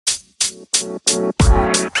Hey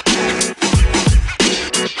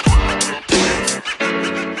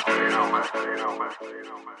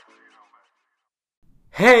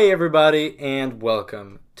everybody, and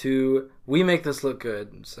welcome to We Make This Look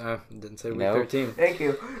Good. So, didn't say week 13. Thank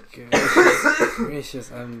you. Gracious,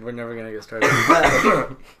 we're never gonna get started.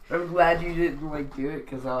 I'm glad you didn't do it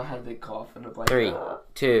because I'll have the cough and I'm like 3,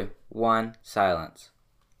 2, 1, silence.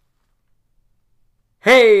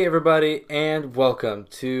 Hey everybody, and welcome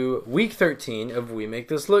to week 13 of We Make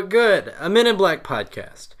This Look Good, a Men in Black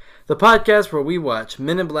podcast. The podcast where we watch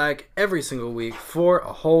Men in Black every single week for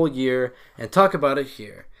a whole year and talk about it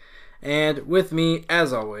here. And with me,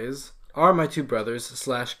 as always, are my two brothers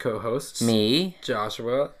 / co-hosts. Me.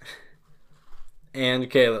 Joshua. And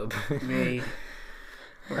Caleb. Me.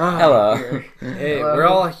 Hello. Hey, Hello. we're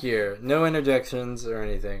all here. No interjections or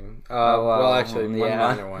anything. Well, actually, one yeah.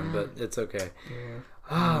 minor one, but it's okay.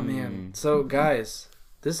 Oh, man. So, guys,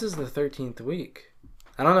 this is the 13th week.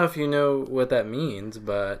 I don't know if you know what that means,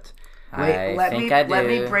 but... I let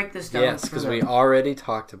me break this down. Yes, because we already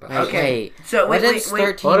talked about it. Okay, so what wait, is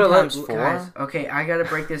wait, 13 Hold on, times let- 4? guys. Okay, I gotta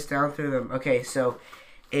break this down through them. Okay, so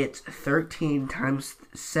it's 13 times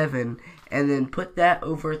 7, and then put that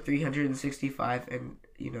over 365, and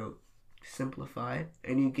simplify,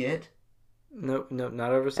 and you get. Nope,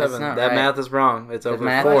 not over 7. not That right. math is wrong. It's The over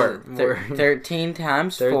math 4. is 13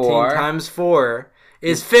 times 13 4. times 4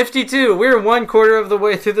 is 52. We're 1/4 of the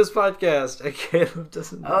way through this podcast. Caleb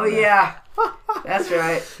doesn't know Oh that. yeah, that's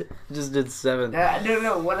right. Just did 7.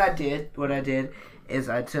 No. What I did is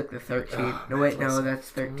I took the 13. No, wait, no, that's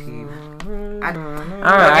 13.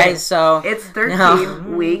 Alright, Okay. so... It's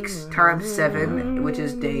 13 weeks times 7, which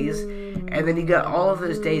is days. And then you got all of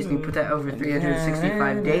those days, and you put that over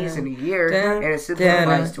 365 days in a year, and it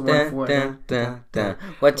simplifies to 1/4.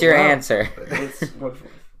 What's your Wow. answer? It's 1/4.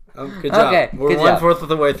 Good job. Okay, We're good 1/4 job. of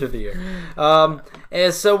the way through the year.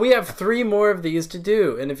 And so we have 3 more of these to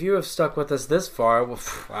do. And if you have stuck with us this far, well,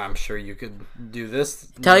 I'm sure you could do this.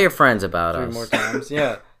 Tell your friends about 3 us. more times.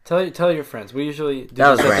 Yeah. Tell your friends. We usually do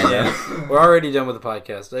That was this at the random. end. We're already done with the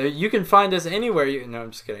podcast. You can find us anywhere. No,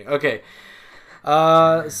 I'm just kidding. Okay.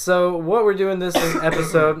 So what we're doing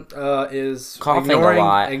this1 is Coughing a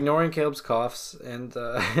lot. ignoring Caleb's coughs and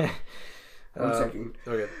 1 second.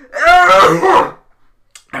 okay.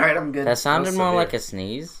 Alright, I'm good. That sounded That's more severe. like a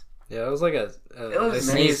sneeze. Yeah, it was like was a a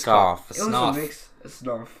sneeze cough. A It was snuff. a mix. A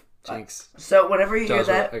snuff. Jinx. So whenever you hear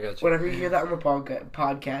Joshua, that, I got you. whenever you hear that on the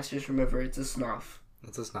podcast, just remember it's a snuff.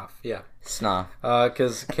 It's a snuff. Yeah. Snuff.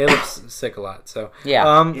 Because Caleb's sick a lot. So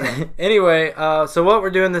Yeah. Anyway, so what we're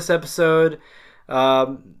doing this episode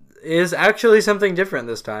is actually something different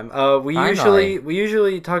this time. We Finally.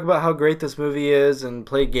 usually talk about how great this movie is and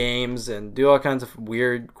play games and do all kinds of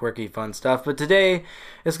weird, quirky, fun stuff. But today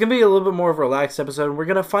it's gonna be a little bit more of a relaxed episode. And we're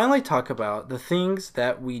gonna finally talk about the things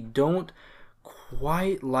that we don't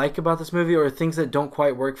quite like about this movie, or things that don't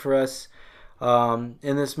quite work for us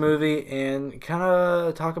in this movie, and kind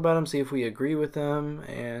of talk about them, see if we agree with them,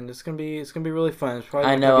 and it's gonna be really fun. It's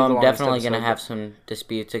probably I gonna know be the I'm longest definitely going to episode, have but- some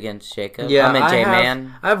disputes against Jacob. Yeah, I'm a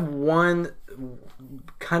J-Man. I have one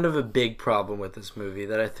kind of a big problem with this movie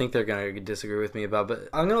that I think they're gonna disagree with me about, but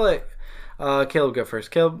I'm gonna let Caleb go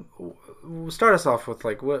first. Caleb, start us off with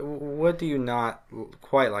what do you not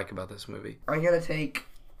quite like about this movie? I'm gonna take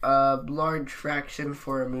a large fraction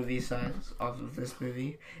for a movie size off of this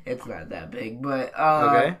movie. It's not that big, but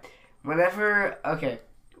Okay. whenever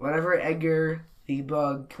Edgar the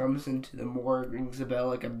Bug comes into the morgue, rings a bell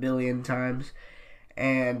like 1,000,000,000 times,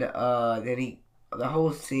 and then the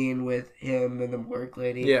whole scene with him and the morgue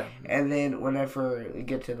lady, Yeah. and then whenever we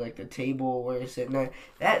get to the table where he's sitting there,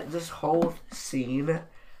 this whole scene,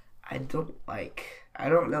 I don't like. I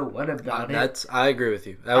don't know what about it. I agree with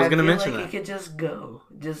you. I was gonna mention like that. it could just go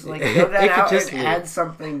It that could out just and leave. add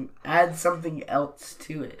something else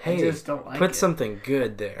to it. Hey, I just don't like put it. something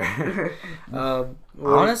good there. Well,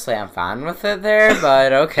 Honestly, I'm fine with it there,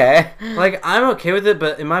 but okay. I'm okay with it,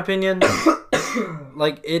 but in my opinion,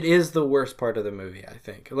 it is the worst part of the movie. I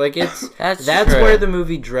think That's where true. the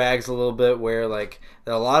movie drags a little bit, where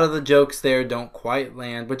a lot of the jokes there don't quite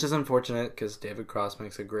land, which is unfortunate because David Cross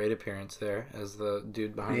makes a great appearance there as the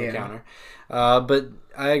dude behind the Yeah. counter. But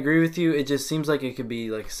I agree with you. It just seems like it could be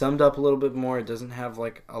summed up a little bit more. It doesn't have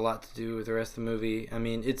a lot to do with the rest of the movie. I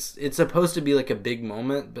mean, it's supposed to be a big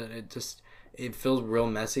moment, but it feels real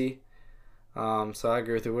messy. So I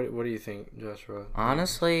agree with you. What do you think, Joshua?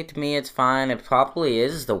 Honestly, to me, it's fine. It probably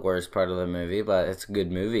is the worst part of the movie, but it's a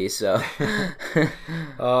good movie, so.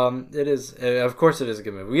 It is. Of course, it is a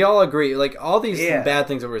good movie. We all agree. All these Yeah. bad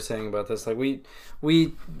things that we're saying about this, we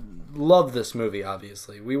love this movie.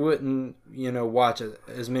 Obviously, we wouldn't watch it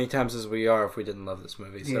as many times as we are if we didn't love this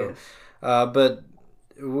movie. So, Yes. but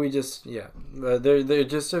we just there are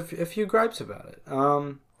just a few gripes about it.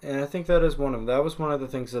 And I think that was one of the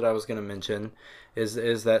things that I was going to mention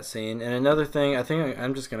is that scene. And another thing, I think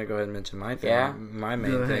I'm just going to go ahead and mention my thing. Yeah. My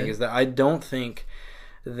main thing is that I don't think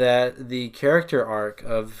that the character arc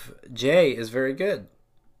of Jay is very good.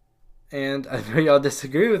 And I know y'all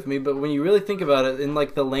disagree with me, but when you really think about it, in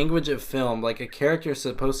like the language of film, like a character is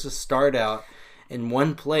supposed to start out in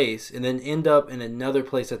one place and then end up in another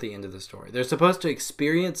place at the end of the story. They're supposed to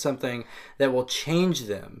experience something that will change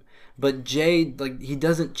them. But Jay, like, he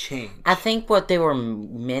doesn't change. I think what they were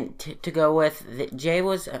meant to go with, Jay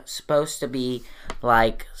was supposed to be,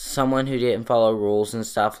 like, someone who didn't follow rules and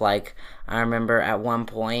stuff. Like, I remember at one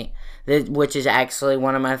point, which is actually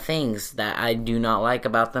one of my things that I do not like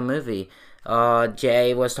about the movie.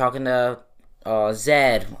 Jay was talking to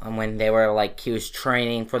Zed when they were, like, he was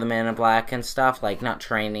training for the Men in Black and stuff. Like, not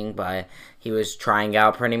training, but he was trying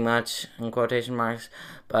out pretty much, in quotation marks.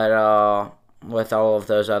 But, with all of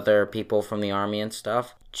those other people from the army and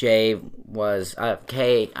stuff. Jay was,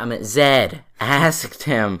 Zed asked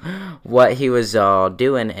him what he was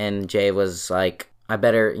doing, and Jay was like,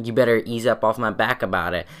 you better ease up off my back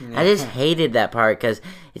about it. I just hated that part, because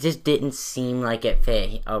it just didn't seem like it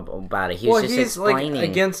fit about it. He was just explaining. Like,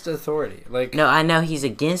 against authority. Like, no, I know he's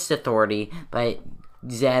against authority, but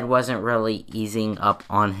Zed wasn't really easing up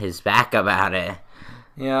on his back about it.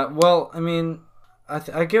 Yeah, well, I mean,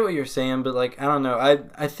 I get what you're saying, but, like, I don't know.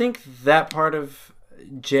 I think that part of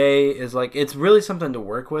Jay is, like, it's really something to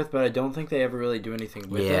work with, but I don't think they ever really do anything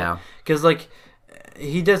with it. Because, like,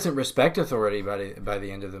 he doesn't respect authority by the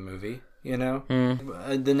end of the movie, you know?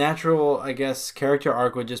 The natural, I guess, character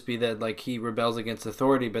arc would just be that, like, he rebels against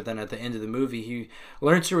authority, but then at the end of the movie, he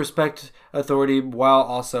learns to respect authority while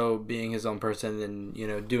also being his own person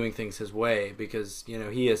and, doing things his way, because,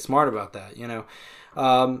 he is smart about that,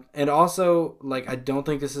 and also, like, I don't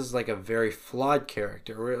think this is, like, a very flawed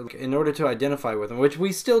character. In order to identify with him, which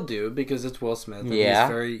we still do because it's Will Smith and he's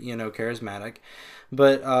very, charismatic.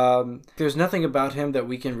 But there's nothing about him that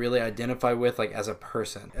we can really identify with, like, as a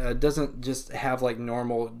person. Doesn't just have, like,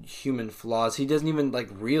 normal human flaws. He doesn't even, like,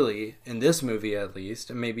 really, in this movie at least,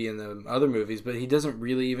 and maybe in the other movies, but he doesn't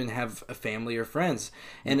really even have a family or friends.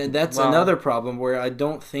 And that's another problem where I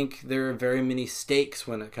don't think there are very many stakes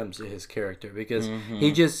when it comes to his character, because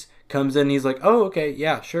he just comes in and he's like, oh, okay,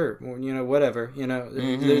 yeah, sure, well, whatever,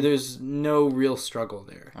 there's no real struggle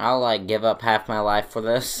there. I'll, like, give up half my life for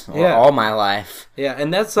this, or all my life. Yeah,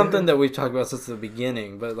 and that's something that we've talked about since the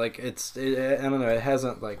beginning, but, like, I don't know, it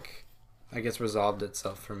hasn't, like, I guess resolved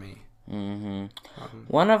itself for me.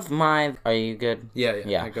 One of my... Are you good?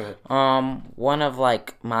 Yeah, go ahead. One of,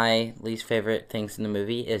 like, my least favorite things in the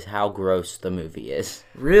movie is how gross the movie is.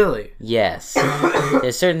 Really? Yes.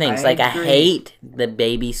 There's certain things, I hate the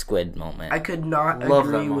baby squid moment. I could not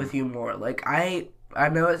agree with you more. Like, I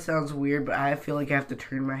know it sounds weird, but I feel like I have to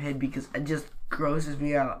turn my head because it just grosses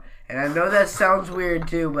me out. And I know that sounds weird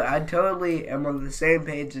too, but I totally am on the same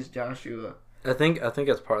page as Joshua. I think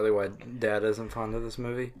that's partly why Dad isn't fond of this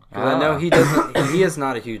movie. Because I know he doesn't. He is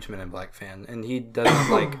not a huge Men in Black fan, and he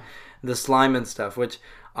doesn't like the slime and stuff. Which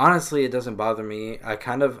honestly, it doesn't bother me. I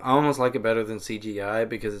almost like it better than CGI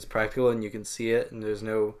because it's practical and you can see it, and there's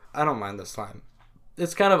no. I don't mind the slime.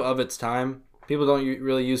 It's kind of its time. People don't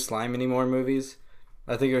really use slime anymore in movies.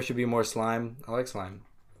 I think there should be more slime. I like slime.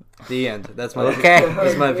 The end. That's my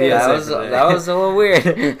That's my PSA. That was a little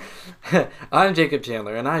weird. I'm Jacob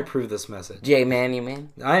Chandler, and I approve this message. J-Man, you mean?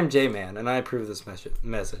 I am J-Man, and I approve this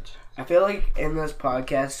message. I feel like in this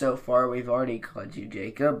podcast so far, we've already called you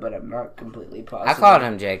Jacob, but I'm not completely positive. I called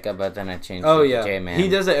him Jacob, but then I changed it to J-Man. He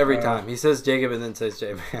does it every time. He says Jacob and then says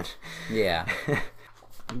J-Man. Yeah.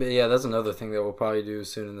 But yeah, that's another thing that we'll probably do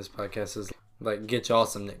soon in this podcast is, like, get y'all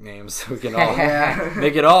some nicknames so we can all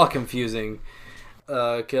make it all confusing.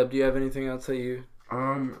 Caleb, do you have anything else that you...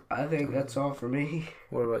 I think that's all for me.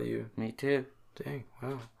 What about you? Me too. Dang,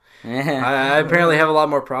 wow. I apparently have a lot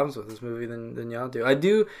more problems with this movie than y'all do.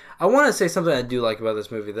 I want to say something I do like about this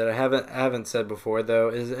movie that I haven't said before though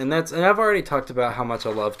and I've already talked about how much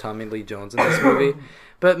I love Tommy Lee Jones in this movie.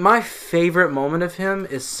 But my favorite moment of him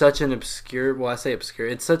is such an obscure, well, I say obscure,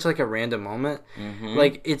 it's such like a random moment.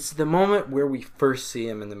 Like, it's the moment where we first see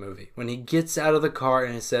him in the movie. When he gets out of the car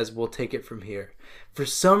and it says, we'll take it from here. For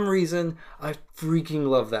some reason, I freaking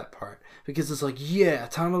love that part. Because it's like, yeah,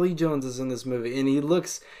 Tommy Lee Jones is in this movie. And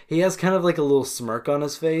he has kind of like a little smirk on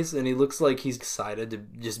his face. And he looks like he's excited to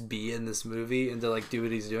just be in this movie and to like do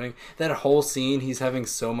what he's doing. That whole scene, he's having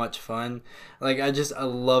so much fun. Like, I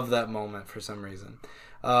love that moment for some reason.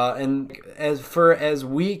 And as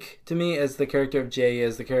weak to me as the character of Jay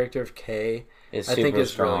is, the character of Kay, It's I think super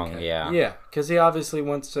is strong, really good. yeah. Yeah, because he obviously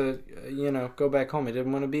wants to, go back home. He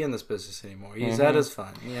didn't want to be in this business anymore. He's had his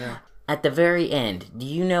fun, At the very end, do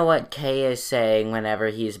you know what Kay is saying whenever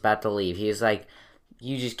he's about to leave? He's like,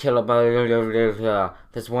 you just kill a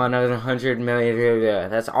that's 100 million.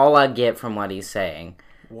 That's all I get from what he's saying.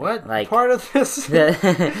 What Like, part of this?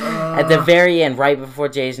 At the very end, right before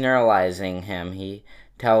Jay's neuralizing him, he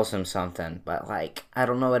tells him something. But, like, I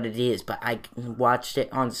don't know what it is, but I watched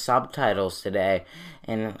it on subtitles today,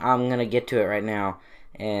 and I'm going to get to it right now.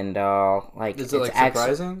 And, like... Is it, like,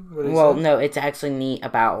 surprising? No, it's actually neat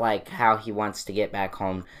about, like, how he wants to get back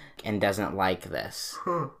home and doesn't like this.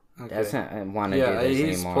 Okay. Doesn't want to do this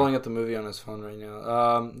he's anymore. pulling up the movie on his phone right now.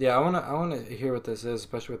 I want to hear what this is,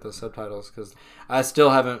 especially with the subtitles, because I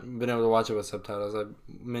still haven't been able to watch it with subtitles. I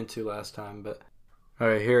meant to last time, but all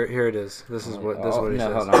right, here it is. This is what he says.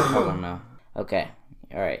 Hold on, no. Okay,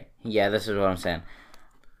 all right. Yeah, this is what I'm saying.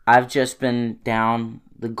 I've just been down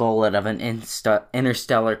the gullet of an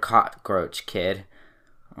interstellar cockroach, kid.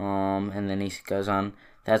 And then he goes on.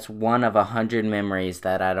 That's one of 100 memories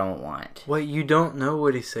that I don't want. Wait, you don't know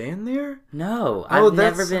what he's saying there? No, I've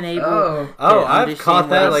never been able. I've caught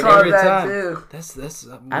that like every time. Too. That's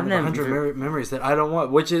I've one of 100 memories that I don't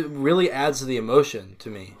want, which it really adds to the emotion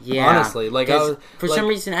to me. Yeah, honestly, like for some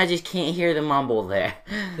reason I just can't hear the mumble there.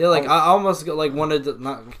 Yeah, like I almost like wanted to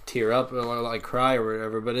not tear up or like cry or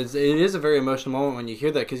whatever, but it is a very emotional moment when you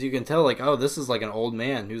hear that, because you can tell like, oh, this is like an old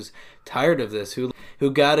man who's tired of this, who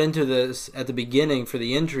got into this at the beginning for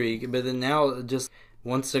the intrigue, but then now just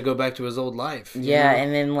wants to go back to his old life. Yeah,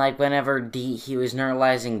 and then like whenever he was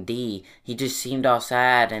neuralizing D, he just seemed all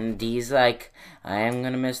sad, and D's like, I am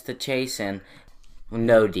gonna miss the chasing.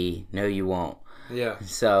 No, D, no, you won't. Yeah.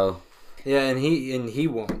 So. Yeah, and he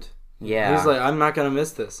won't. Yeah. He's like, I'm not gonna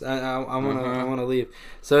miss this. I wanna leave.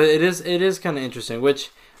 So it is kind of interesting, which.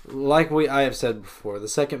 Like I have said before, the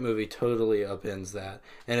second movie totally upends that,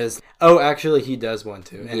 and is actually he does want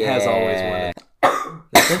to, and has always wanted.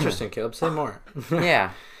 That's interesting, Caleb. Say more.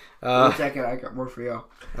 Yeah. 1 second, I got more for you.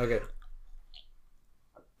 Okay.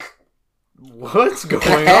 What's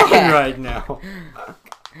going on right now?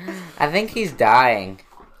 I think he's dying.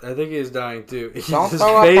 I think he's dying too. Don't His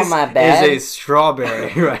throw up face on my bed. is a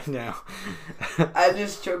strawberry right now. I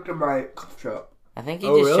just choked on my cough drop. I think he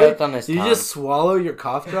just choked on his tongue. You just swallow your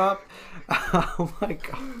cough drop? Oh my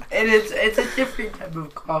god. And it's a different type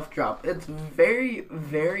of cough drop. It's very,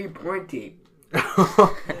 very pointy.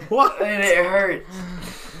 What? And it hurts.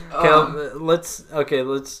 Caleb, let's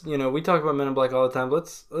we talk about Men in Black all the time.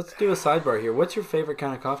 Let's do a sidebar here. What's your favorite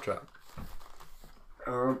kind of cough drop?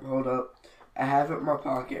 Hold up. I have it in my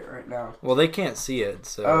pocket right now. Well, they can't see it,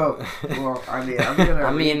 so. Oh, well, I mean, I'm gonna.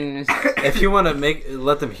 I mean, if you want to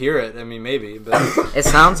let them hear it, I mean, maybe, but. It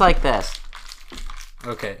sounds like this.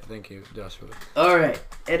 Okay, thank you, Joshua. All right,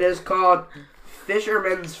 it is called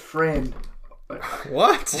Fisherman's Friend.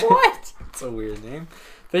 What? What? That's a weird name.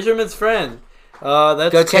 Fisherman's Friend.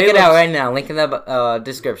 That's Go check it out right now. Link in the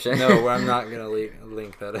description. No, I'm not gonna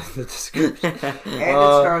link that in the description. And it's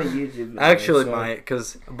not a YouTube video. Actually, might,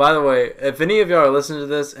 because by the way, if any of y'all are listening to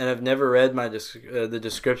this and have never read my the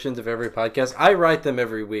descriptions of every podcast, I write them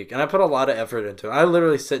every week, and I put a lot of effort into it. I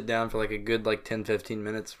literally sit down for like a good 10-15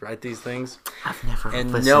 minutes, write these things. I've never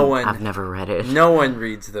I've never read it. No one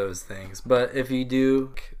reads those things, but if you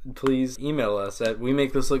do, please email us at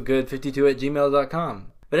wemakethisloookgood52@gmail.com.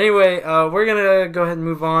 But anyway, we're going to go ahead and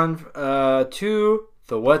move on to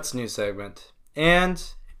the What's New segment. And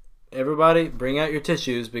everybody, bring out your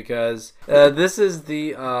tissues, because this is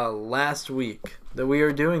the last week that we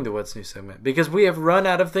are doing the What's New segment, because we have run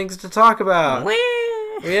out of things to talk about.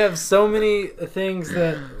 We have so many things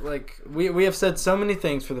that, we have said so many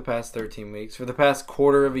things for the past 13 weeks, for the past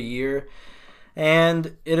quarter of a year.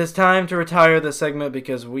 And it is time to retire this segment,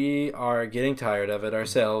 because we are getting tired of it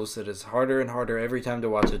ourselves. It is harder and harder every time to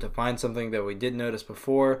watch it to find something that we didn't notice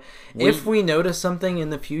before. If we notice something in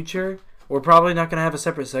the future, we're probably not going to have a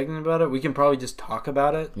separate segment about it. We can probably just talk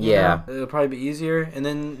about it. Yeah. It'll probably be easier. And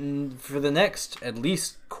then for the next at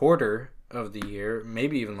least quarter of the year,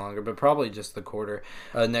 maybe even longer, but probably just the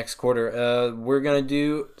next quarter, we're gonna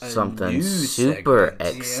do something super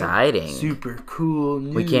exciting. Yeah. Super cool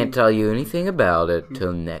news. We can't tell you anything about it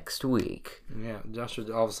till next week. Yeah, Joshua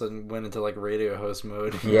all of a sudden went into radio host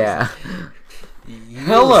mode. Yeah.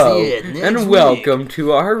 Hello and welcome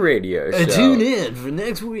to our radio show. Tune in for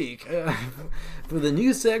next week for the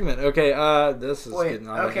new segment. Okay, this is getting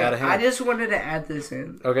out of hand. I just wanted to add this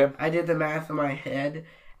in. Okay. I did the math in my head,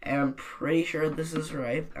 and I'm pretty sure this is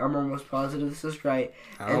right. I'm almost positive this is right.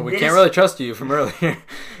 I don't know, And we this- can't really trust you from earlier.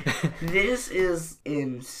 This is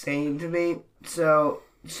insane to me. So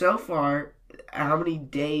far, how many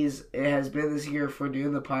days it has been this year for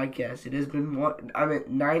doing the podcast? It has been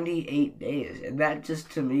 98 days, and that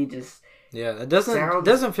just to me just Yeah, it doesn't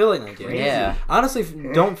Sounds feel like that yet. crazy. Yeah. Honestly,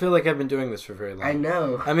 don't feel like I've been doing this for very long. I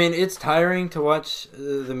know. I mean, it's tiring to watch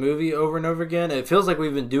the movie over and over again. It feels like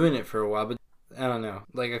we've been doing it for a while, but I don't know.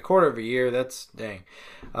 Like a quarter of a year, that's dang.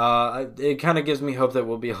 It kind of gives me hope that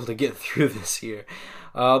we'll be able to get through this year.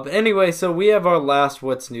 But anyway, so we have our last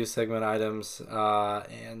What's New segment items.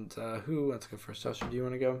 And who wants to go first? Joshua, do you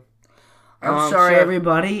want to go? I'm sorry, sure.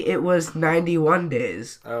 everybody. It was 91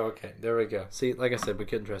 days. Oh, okay. There we go. See, like I said, we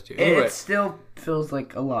couldn't trust you. Anyway, It still feels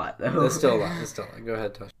like a lot, though. it's still a lot. It's still a lot. Go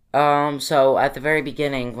ahead, Tosh. So at the very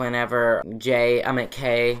beginning, whenever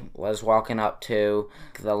Kay was walking up to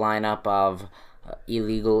the lineup of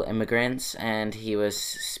illegal immigrants and he was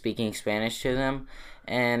speaking Spanish to them,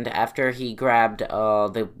 and after he grabbed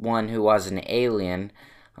the one who was an alien,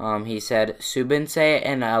 he said, "Súbense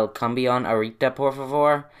en el camión ahorita, por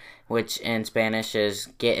favor," which in Spanish is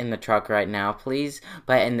 "get in the truck right now, please."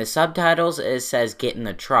 But in the subtitles, it says "get in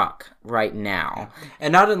the truck right now."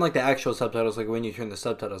 And not in like the actual subtitles, like when you turn the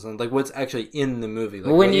subtitles on, like what's actually in the movie. Like,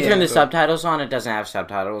 But when what- you turn the so- subtitles on, it doesn't have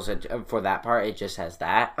subtitles. For that part, it just has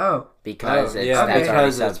that. Oh, Because it's, yeah, that's already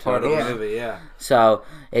because it's part of subtitled. the Yeah. movie, yeah. So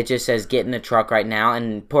it just says "get in the truck right now,"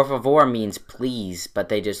 and "por favor" means please, but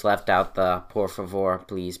they just left out the "por favor"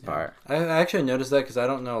 please part. I actually noticed that because I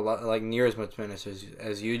don't know a lot, like near as much Spanish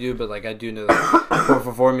as you do, but like I do know that por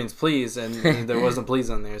favor means please, and there wasn't please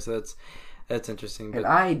on there, so that's interesting. and But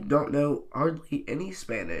I don't know hardly any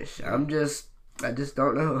Spanish. I just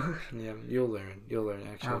don't know. yeah, you'll learn.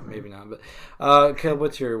 Actually, Okay. maybe not. But Kel,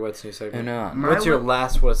 what's your What's New segment? Uno. What's your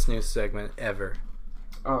last What's New segment ever?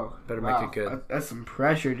 Oh, Better make it good. That's some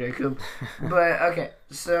pressure, Jacob. But okay,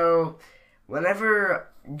 so whenever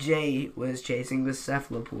Jay was chasing the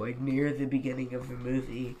cephalopoid near the beginning of the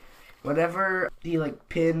movie, whenever he like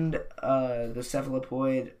pinned the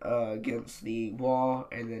cephalopoid against the wall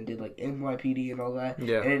and then did like NYPD and all that,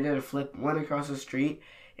 Yeah. and it did a flip, went across the street.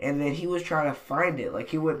 And then he was trying to find it. Like,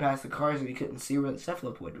 he went past the cars and he couldn't see where the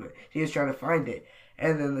cephalopoid went. He was trying to find it.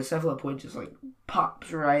 And then the cephalopoid just, like,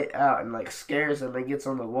 pops right out and, like, scares him and gets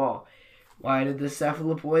on the wall. Why did the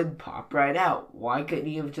cephalopoid pop right out? Why couldn't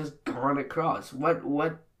he have just gone across? What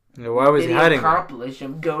Yeah, why was did he he hiding there? accomplish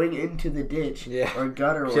of going into the ditch Yeah. or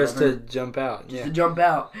gutter or Just whatever? to jump out? Just Yeah. to jump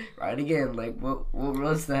out. Right again. Like, what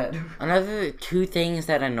was that? Another two things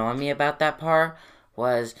that annoy me about that part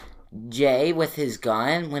was Jay with his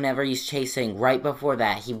gun. Whenever he's chasing, right before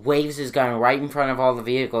that, he waves his gun right in front of all the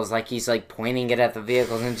vehicles, like he's like pointing it at the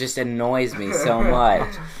vehicles, and it just annoys me so much.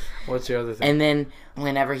 What's your other thing? And then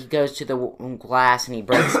whenever he goes to the glass and he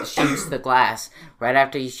shoots the glass, right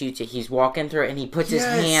after he shoots it, he's walking through it and he puts his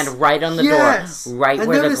hand right on the door, right I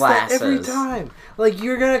where the notice glass that every is. time. Like,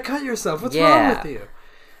 you're gonna cut yourself. What's wrong Yeah. with you?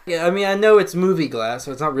 Yeah, I mean, I know it's movie glass,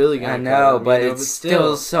 so it's not really gonna I cut know, him, but you know, it's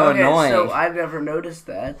still so Okay, annoying. so I've never noticed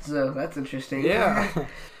that, so that's interesting. Yeah.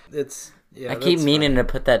 It's... Yeah, I keep that's meaning fine. to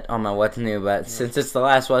put that on my What's New, but since it's the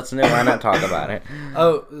last What's New, why not talk about it?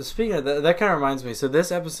 Oh, speaking of that, that kind of reminds me. So the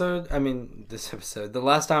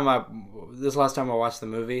last time I watched the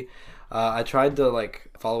movie, I tried to like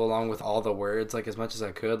follow along with all the words like as much as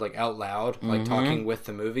I could, like out loud, like talking with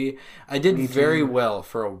the movie. I did very well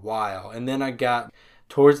for a while, and then I got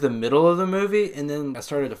towards the middle of the movie, and then I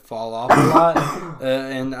started to fall off a lot,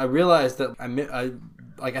 and I realized that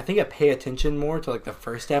I think I pay attention more to like the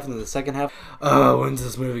first half than the second half. Oh, when's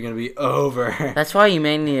this movie gonna be over? That's why you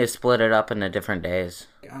may need to split it up into different days.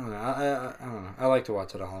 I don't know. I don't know. I like to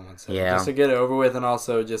watch it all in one sitting. Yeah. Just to get it over with, and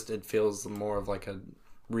also just it feels more of like a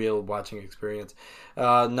real watching experience.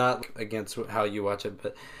 Not against how you watch it,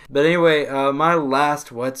 but anyway, my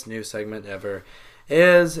last What's New segment ever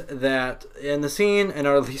is that in the scene, in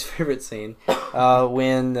our least favorite scene,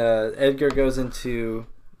 when Edgar goes into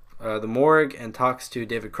the morgue and talks to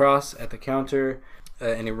David Cross at the counter,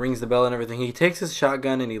 and he rings the bell and everything. He takes his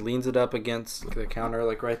shotgun and he leans it up against the counter,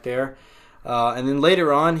 like right there. And then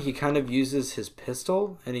later on, he kind of uses his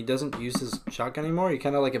pistol, and he doesn't use his shotgun anymore. He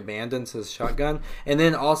kind of like abandons his shotgun. And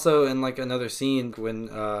then also in like another scene when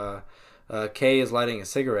Kay is lighting a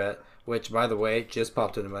cigarette, which, by the way, just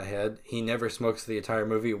popped into my head. He never smokes the entire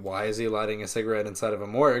movie. Why is he lighting a cigarette inside of a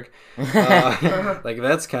morgue? Like,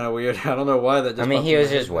 that's kind of weird. I don't know why that just I mean, popped he in was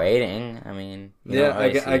my head. just waiting. I mean, you Yeah, don't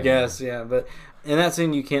really see I him. guess, yeah. But in that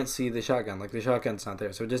scene, you can't see the shotgun. Like, the shotgun's not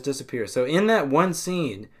there, so it just disappears. So in that one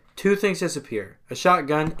scene, 2 things disappear: a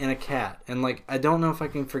shotgun and a cat. And like, I don't know if I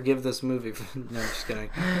can forgive this movie. No, just kidding.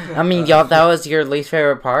 I mean, y'all, that was your least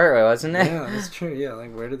favorite part, wasn't it? Yeah, that's true. Yeah,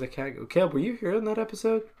 like, where did the cat go? Caleb, were you here in that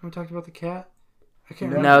episode when we talked about the cat? I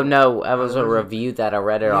can't remember. No, that was a review that I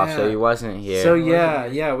read it off, so you wasn't here. So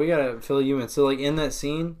yeah, we gotta fill you in. So like in that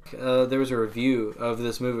scene, there was a review of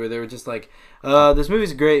this movie where they were just like, this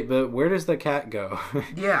movie's great, but where does the cat go?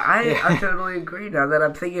 Yeah, I totally agree now that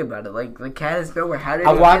I'm thinking about it. Like, the cat is nowhere. How did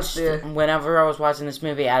I he watched, get there? whenever I was watching this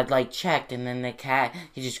movie, I'd like checked, and then the cat,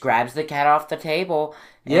 he just grabs the cat off the table.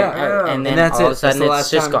 And then that's all it. of a sudden That's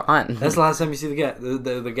the it's just last time. gone. That's the last time you see the cat.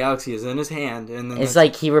 The galaxy is in his hand, and then It's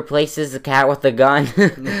like he replaces the cat with the gun.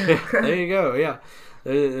 there you go. Yeah,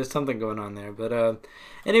 there's something going on there. But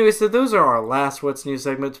anyway, so those are our last What's New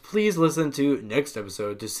segments. Please listen to next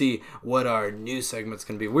episode to see what our new segment's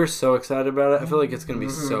going to be. We're so excited about it. I feel like it's going to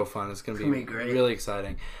be so fun. It's going to be great. Really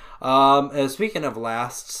exciting. Speaking of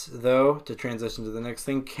lasts, though, to transition to the next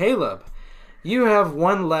thing, Caleb, you have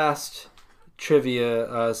one last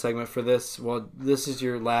trivia segment for this. Well, this is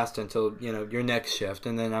your last until your next shift,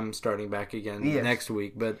 and then I'm starting back again next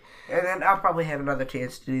week. But And then I'll probably have another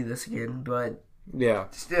chance to do this again, but yeah,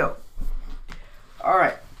 still.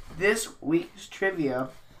 Alright, this week's trivia,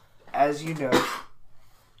 as you know,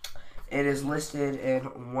 it is listed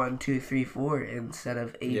in 1, 2, 3, 4 instead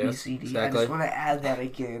of A, B, C, D. Exactly. I just want to add that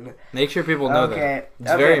again. make sure people know that.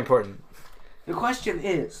 It's very important. The question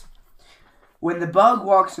is, when the bug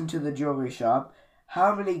walks into the jewelry shop,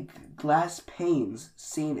 how many glass panes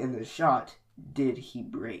seen in the shot did he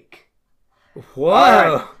break?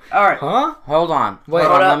 Whoa! All right. Huh? Hold on. Wait,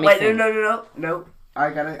 Hold on, let me Wait, think. no. I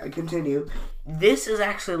gotta continue. This is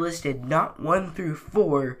actually listed not 1 through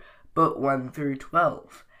 4, but 1 through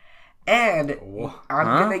 12. And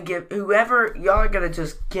I'm gonna give whoever y'all are gonna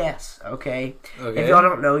just guess, okay? If y'all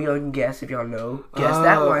don't know, y'all can guess. If y'all know, guess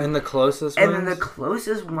that one. And the closest And ones? then the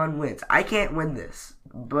closest one wins. I can't win this,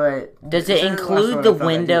 but Does this it is the last include one the I thought I'd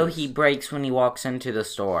window use. he breaks when he walks into the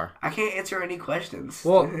store? I can't answer any questions.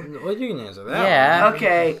 Well, you can answer that. Yeah. one.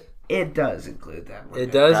 Okay, it does include that one.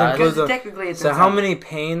 It does include Because the. technically it's So how inside- many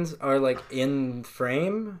panes are like in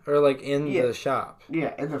frame or like in the shop?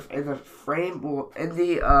 Yeah, in the frame, well, in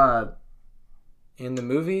the In the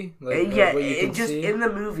movie? Like, yeah, what you can just see? in the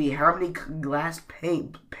movie, how many glass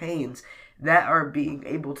panes that are being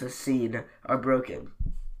able to see are broken?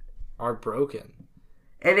 Are broken.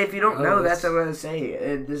 And if you don't Oh, know, that's- that's what I'm gonna say.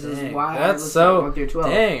 And this is Dang, why that's I listed so. 1 through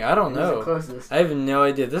 12. Dang, I don't It was the know. closest. I have no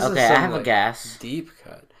idea. This is Okay, some I have a like, guess. deep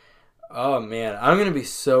cut. Oh man, I'm gonna be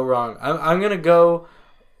so wrong. I'm gonna go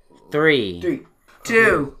 3. 3,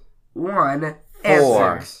 2, 1,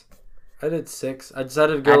 Four. answer. 6. I did 6. I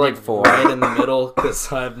decided to go I like did 4. right in the middle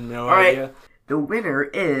because I have no All right. idea. The winner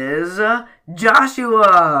is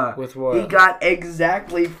Joshua. With what? He got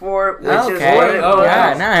exactly 4, which is Okay. what it Oh, was.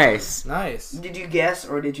 Yeah, nice. Nice. Did you guess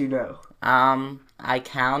or did you know? I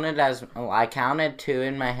counted 2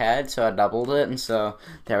 in my head, so I doubled it, and so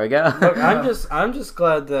there we go. Look, I'm just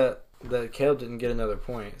glad that Caleb didn't get another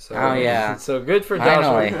point. So, Oh, yeah. So good for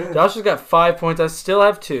Joshua. Finally. Joshua's got 5 points. I still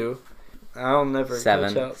have 2. I'll never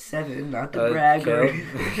 7. catch up. 7, not to brag.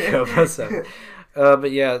 Caleb has 7.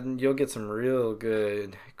 But yeah, you'll get some real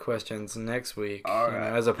good questions next week,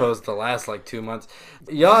 Alright. as opposed to the last like 2 months.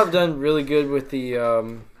 Y'all have done really good with the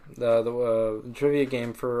trivia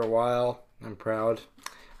game for a while. I'm proud.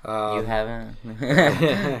 You haven't?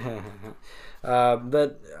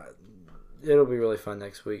 But it'll be really fun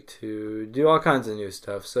next week to do all kinds of new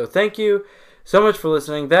stuff. So thank you so much for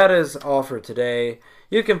listening. That is all for today.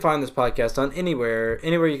 You can find this podcast on anywhere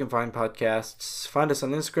you can find podcasts. Find us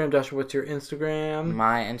on Instagram. Joshua, what's your Instagram?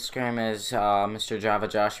 My Instagram is Mr. Java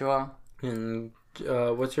Joshua. And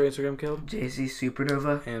what's your Instagram, Caleb? JC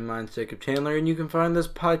Supernova. And mine's Jacob Chandler. And you can find this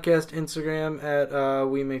podcast Instagram at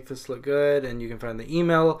We Make This Look Good. And you can find the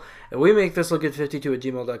email at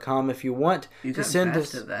WeMakeThisLookGood52@gmail.com if you want You to got send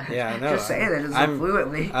fast us. at that. Yeah, I know. Just saying that just I'm-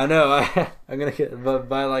 fluently. I know. I'm gonna get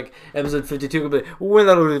by like episode 52. We'll be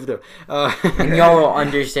And y'all will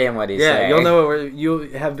understand what he's yeah, saying. you'll know what you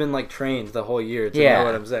have been like trained the whole year to Yeah. know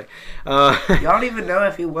what I'm saying. Y'all don't even know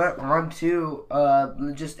if he went on to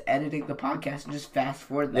just editing the podcast and just fast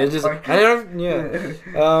forward that It's just part. I don't.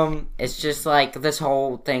 Yeah. It's just like this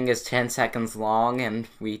whole thing is 10 seconds long, and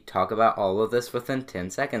we talk about all of this within 10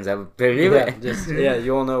 seconds. Yeah,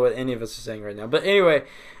 you won't know what any of us are saying right now. But anyway,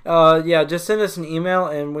 just send us an email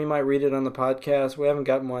and we might read it on the podcast. We haven't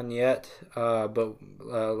gotten one yet, but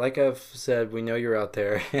like I've said, we know you're out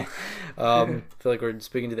there. I feel like we're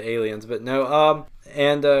speaking to the aliens, but no.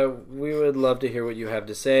 And we would love to hear what you have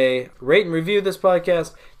to say. Rate and review this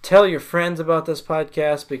podcast. Tell your friends about this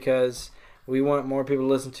podcast because We want more people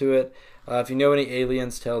to listen to it. If you know any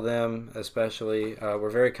aliens, tell them, especially. We're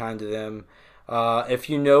very kind to them. If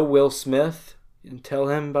you know Will Smith, tell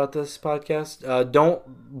him about this podcast.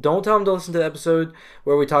 Don't tell him to listen to the episode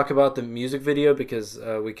where we talk about the music video, because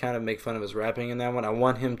we kind of make fun of his rapping in that one. I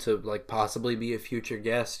want him to like possibly be a future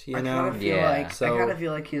guest. You know, I kind of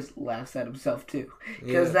feel like he's laughs at himself too,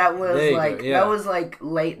 because that was like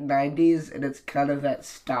late '90s, and it's kind of that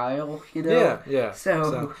style, you know. Yeah.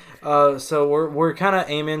 So we're kind of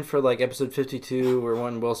aiming for like episode 52. We're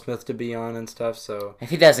wanting Will Smith to be on and stuff. So if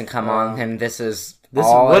he doesn't come on, then this is.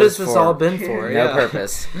 What has this all been for? No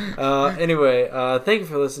purpose. Anyway, thank you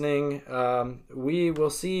for listening. We will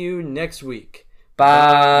see you next week.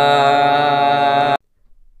 Bye.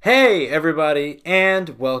 Hey, everybody,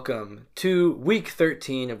 and welcome to week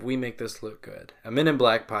 13 of We Make This Look Good, a Men in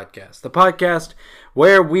Black podcast. The podcast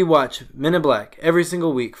where we watch Men in Black every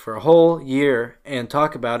single week for a whole year and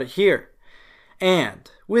talk about it here. And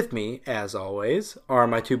with me, as always, are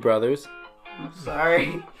my two brothers. I'm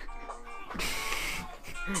sorry. ...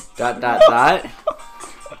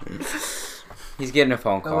 He's getting a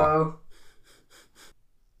phone call. Hello?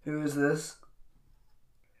 Who is this?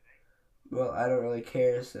 Well, I don't really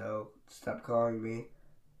care, so stop calling me.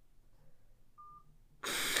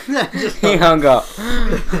 He hung up.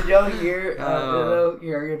 Did y'all hear? Here, I'm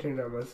gonna turn it on myself.